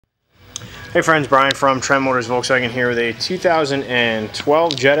Hey friends, Brian from Trend Motors Volkswagen here with a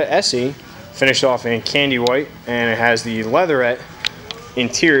 2012 Jetta SE, finished off in candy white, and it has the Leatherette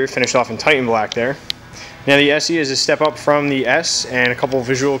interior finished off in Titan black there. Now the SE is a step up from the S, and a couple of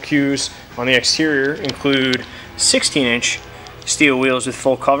visual cues on the exterior include 16-inch steel wheels with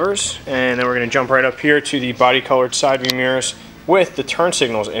full covers, and then we're going to jump right up here to the body colored side view mirrors with the turn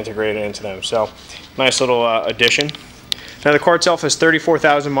signals integrated into them. So nice little addition. Now the car itself has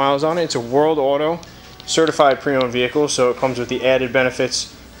 34,000 miles on it. It's a World Auto certified pre-owned vehicle, so it comes with the added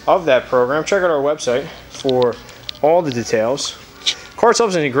benefits of that program. Check out our website for all the details. The car itself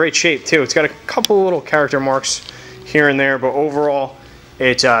is in great shape too. It's got a couple little character marks here and there, but overall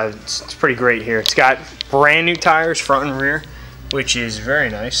it's pretty great here. It's got brand new tires front and rear, which is very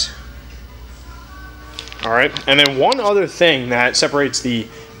nice. Alright, and then one other thing that separates the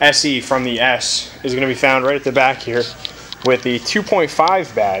SE from the S is going to be found right at the back here, with the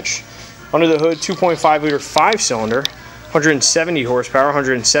 2.5 badge. Under the hood, 2.5 liter 5-cylinder, 170 horsepower,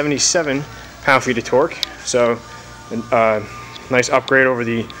 177 pound-feet of torque. So nice upgrade over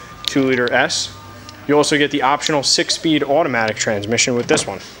the 2 liter S. You also get the optional 6-speed automatic transmission with this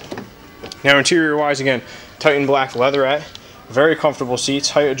one. Now interior wise, again, Titan black leatherette, very comfortable seats,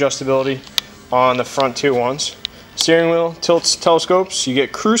 height adjustability on the front two ones. Steering wheel tilts telescopes. You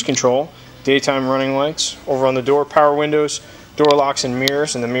get cruise control, daytime running lights. Over on the door, power windows, door locks and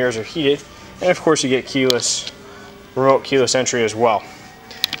mirrors, and the mirrors are heated. And of course you get remote keyless entry as well.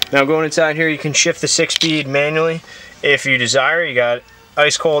 Now going inside here, you can shift the 6-speed manually if you desire. You got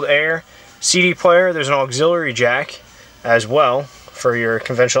ice cold air, CD player, there's an auxiliary jack as well for your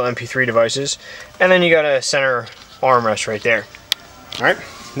conventional MP3 devices. And then you got a center armrest right there. Alright,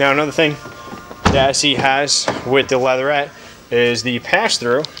 now another thing the SE has with the Leatherette is the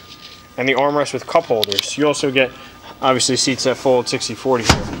pass-through and the armrest with cup holders. You also get, obviously, seats that fold 60/40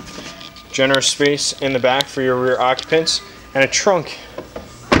 here. Generous space in the back for your rear occupants, and a trunk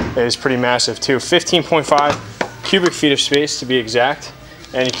is pretty massive too. 15.5 cubic feet of space to be exact,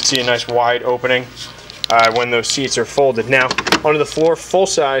 and you can see a nice wide opening when those seats are folded. Now, under the floor,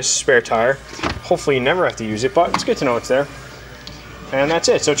 full-size spare tire. Hopefully you never have to use it, but it's good to know it's there. And that's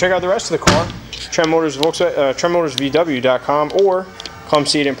it. So check out the rest of the car, TrendMotorsVW.com, or come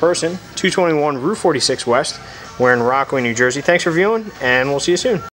see it in person, 221 Route 46 West. We're in Rockaway, New Jersey. Thanks for viewing, and we'll see you soon.